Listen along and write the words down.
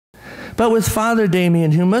But with Father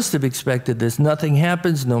Damien, who must have expected this, nothing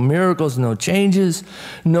happens, no miracles, no changes,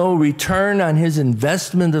 no return on his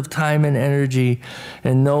investment of time and energy,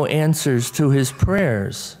 and no answers to his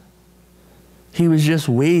prayers. He was just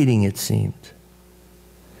waiting, it seemed.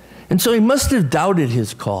 And so he must have doubted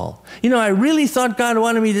his call. You know, I really thought God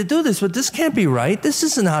wanted me to do this, but this can't be right. This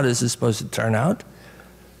isn't how this is supposed to turn out.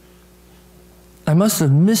 I must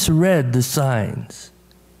have misread the signs.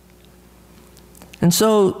 And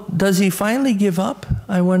so, does he finally give up,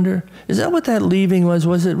 I wonder? Is that what that leaving was?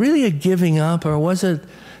 Was it really a giving up, or was it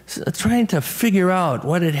trying to figure out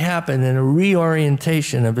what had happened and a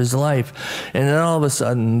reorientation of his life? And then all of a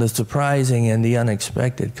sudden, the surprising and the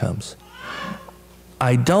unexpected comes.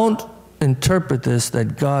 I don't interpret this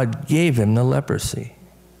that God gave him the leprosy.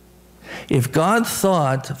 If God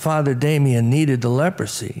thought Father Damien needed the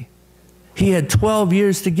leprosy, he had 12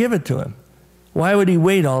 years to give it to him. Why would he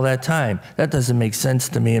wait all that time? That doesn't make sense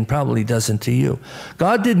to me and probably doesn't to you.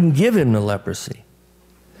 God didn't give him the leprosy,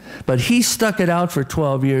 but he stuck it out for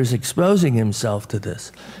 12 years exposing himself to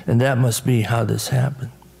this, and that must be how this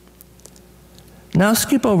happened. Now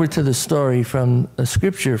skip over to the story from the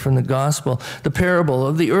scripture, from the gospel, the parable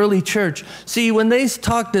of the early church. See, when they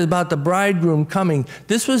talked about the bridegroom coming,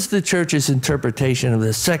 this was the church's interpretation of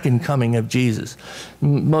the second coming of Jesus.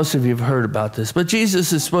 Most of you have heard about this. But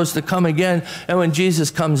Jesus is supposed to come again, and when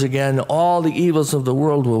Jesus comes again, all the evils of the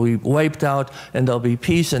world will be wiped out, and there'll be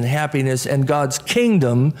peace and happiness, and God's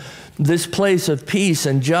kingdom, this place of peace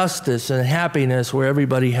and justice and happiness where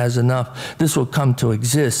everybody has enough, this will come to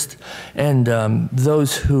exist. And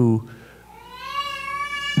those who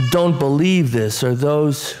don't believe this, or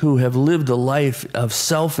those who have lived a life of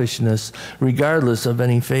selfishness, regardless of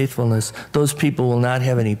any faithfulness, those people will not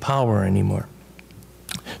have any power anymore.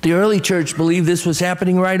 The early church believed this was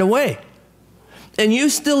happening right away. And you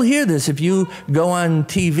still hear this if you go on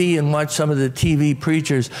TV and watch some of the TV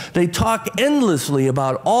preachers. They talk endlessly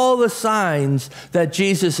about all the signs that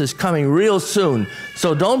Jesus is coming real soon.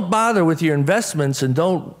 So don't bother with your investments, and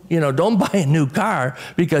don't buy a new car,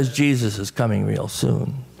 because Jesus is coming real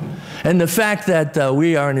soon. And the fact that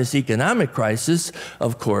we are in this economic crisis,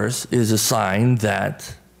 of course, is a sign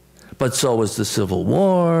that, but so was the Civil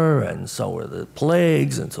War, and so were the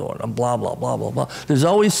plagues, and so on, and blah, blah, blah, blah, blah. There's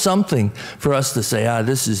always something for us to say,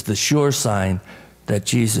 this is the sure sign that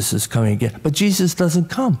Jesus is coming again. But Jesus doesn't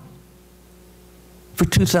come. For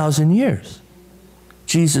 2,000 years,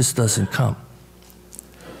 Jesus doesn't come.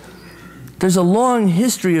 There's a long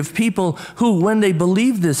history of people who, when they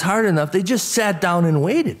believed this hard enough, they just sat down and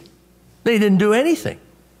waited. They didn't do anything.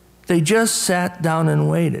 They just sat down and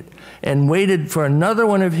waited for another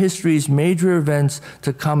one of history's major events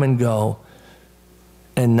to come and go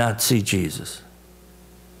and not see Jesus.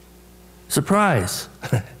 Surprise.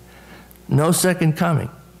 No second coming.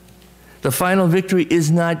 The final victory is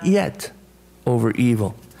not yet over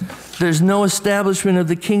evil. There's no establishment of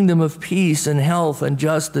the kingdom of peace and health and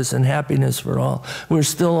justice and happiness for all. We're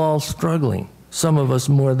still all struggling, some of us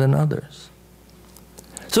more than others.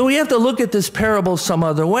 So we have to look at this parable some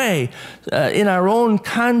other way, in our own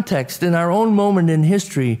context, in our own moment in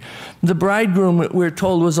history. The bridegroom, we're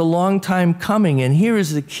told, was a long time coming, and here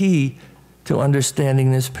is the key to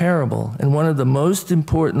understanding this parable, and one of the most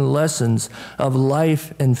important lessons of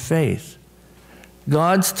life and faith.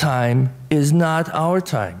 God's time is not our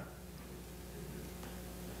time.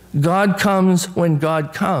 God comes when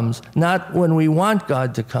God comes, not when we want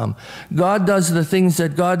God to come. God does the things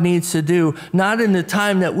that God needs to do, not in the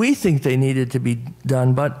time that we think they needed to be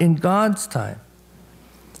done, but in God's time,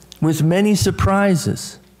 with many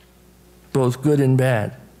surprises, both good and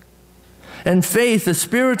bad. And faith, the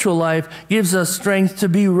spiritual life, gives us strength to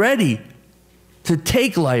be ready to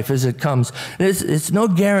take life as it comes. It's no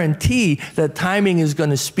guarantee that timing is going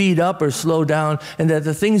to speed up or slow down, and that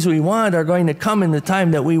the things we want are going to come in the time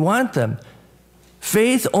that we want them.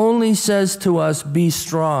 Faith only says to us, be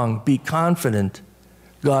strong, be confident,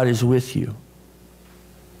 God is with you.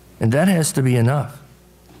 And that has to be enough.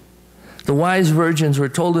 The wise virgins were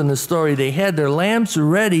told in the story they had their lamps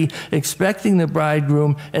ready, expecting the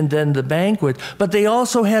bridegroom and then the banquet, but they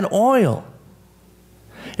also had oil.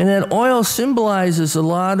 And that oil symbolizes a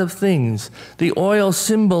lot of things. The oil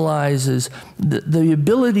symbolizes the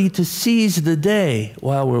ability to seize the day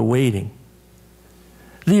while we're waiting.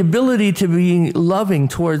 The ability to be loving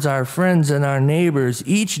towards our friends and our neighbors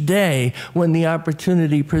each day when the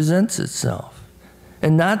opportunity presents itself.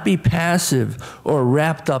 And not be passive or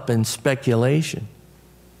wrapped up in speculation.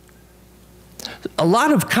 A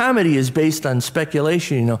lot of comedy is based on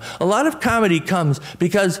speculation, you know. A lot of comedy comes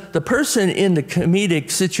because the person in the comedic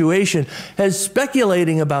situation is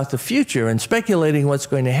speculating about the future and speculating what's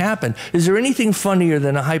going to happen. Is there anything funnier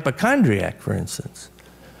than a hypochondriac, for instance,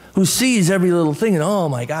 who sees every little thing and, oh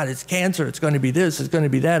my God, it's cancer, it's going to be this, it's going to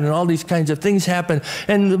be that, and all these kinds of things happen,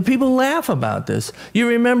 and people laugh about this. You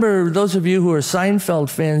remember, those of you who are Seinfeld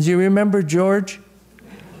fans, you remember George?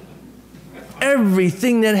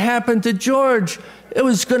 Everything that happened to George, it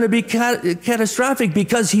was going to be catastrophic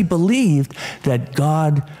because he believed that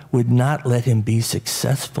God would not let him be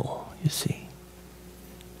successful, you see.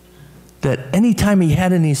 That anytime he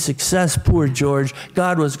had any success, poor George,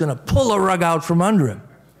 God was going to pull a rug out from under him.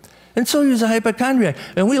 And so he was a hypochondriac.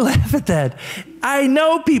 And we laugh at that. I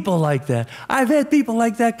know people like that. I've had people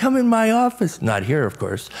like that come in my office. Not here, of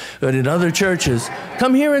course, but in other churches.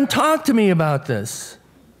 Come here and talk to me about this.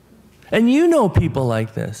 And you know people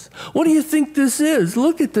like this. What do you think this is?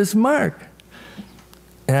 Look at this mark.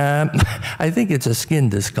 I think it's a skin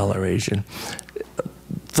discoloration.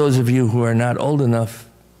 Those of you who are not old enough,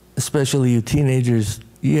 especially you teenagers,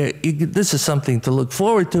 this is something to look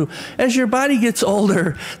forward to. As your body gets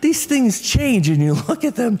older, these things change, and you look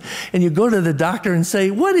at them, and you go to the doctor and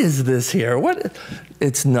say, what is this here?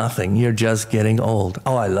 It's nothing. You're just getting old.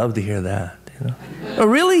 Oh, I love to hear that. You know? Oh,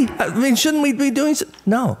 really? I mean, shouldn't we be doing so?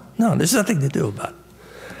 No, there's nothing to do about it.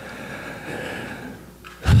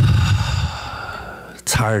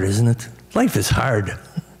 It's hard, isn't it? Life is hard.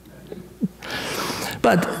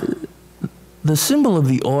 But the symbol of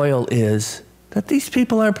the oil is that these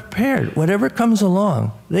people are prepared. Whatever comes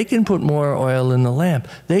along, they can put more oil in the lamp.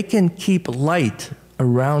 They can keep light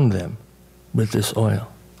around them with this oil.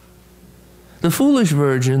 The foolish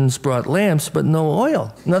virgins brought lamps, but no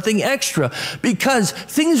oil, nothing extra, because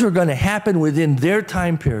things were going to happen within their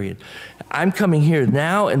time period. I'm coming here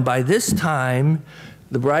now, and by this time,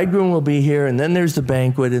 the bridegroom will be here, and then there's the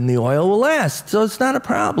banquet, and the oil will last, so it's not a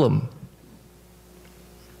problem.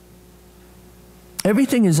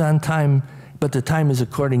 Everything is on time, but the time is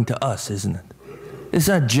according to us, isn't it? It's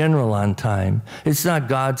not general on time. It's not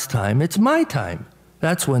God's time. It's my time.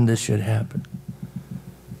 That's when this should happen.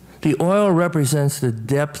 The oil represents the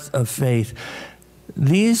depth of faith.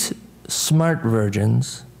 These smart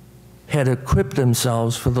virgins had equipped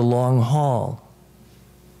themselves for the long haul.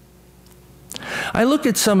 I look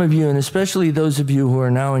at some of you, and especially those of you who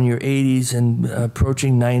are now in your 80s and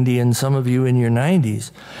approaching 90, and some of you in your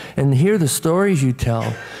 90s, and hear the stories you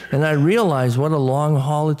tell, and I realize what a long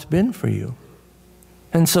haul it's been for you,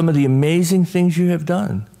 and some of the amazing things you have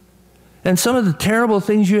done, and some of the terrible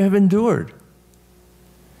things you have endured.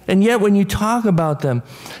 And yet when you talk about them,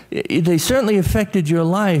 they certainly affected your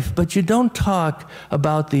life, but you don't talk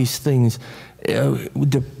about these things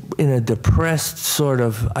in a depressed sort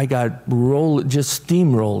of, I got just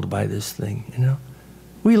steamrolled by this thing, you know.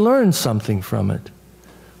 We learned something from it.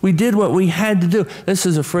 We did what we had to do. This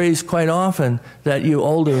is a phrase quite often that you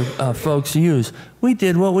older folks use. We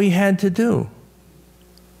did what we had to do.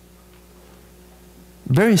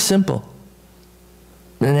 Very simple,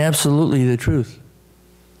 and absolutely the truth.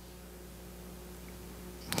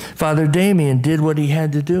 Father Damien did what he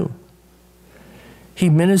had to do. He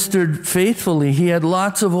ministered faithfully. He had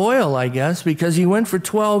lots of oil, I guess, because he went for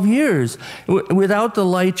 12 years without the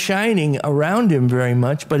light shining around him very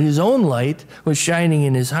much, but his own light was shining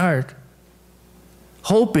in his heart,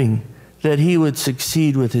 hoping that he would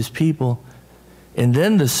succeed with his people. And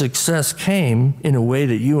then the success came in a way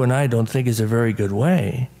that you and I don't think is a very good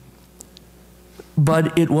way,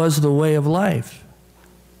 but it was the way of life.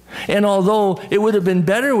 And although it would have been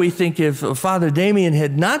better, we think, if Father Damien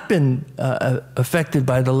had not been affected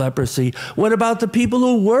by the leprosy, what about the people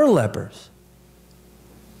who were lepers?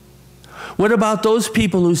 What about those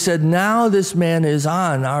people who said, now this man is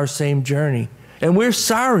on our same journey, and we're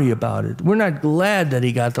sorry about it. We're not glad that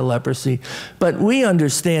he got the leprosy, but we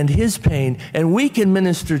understand his pain, and we can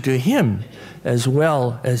minister to him as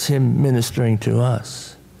well as him ministering to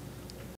us.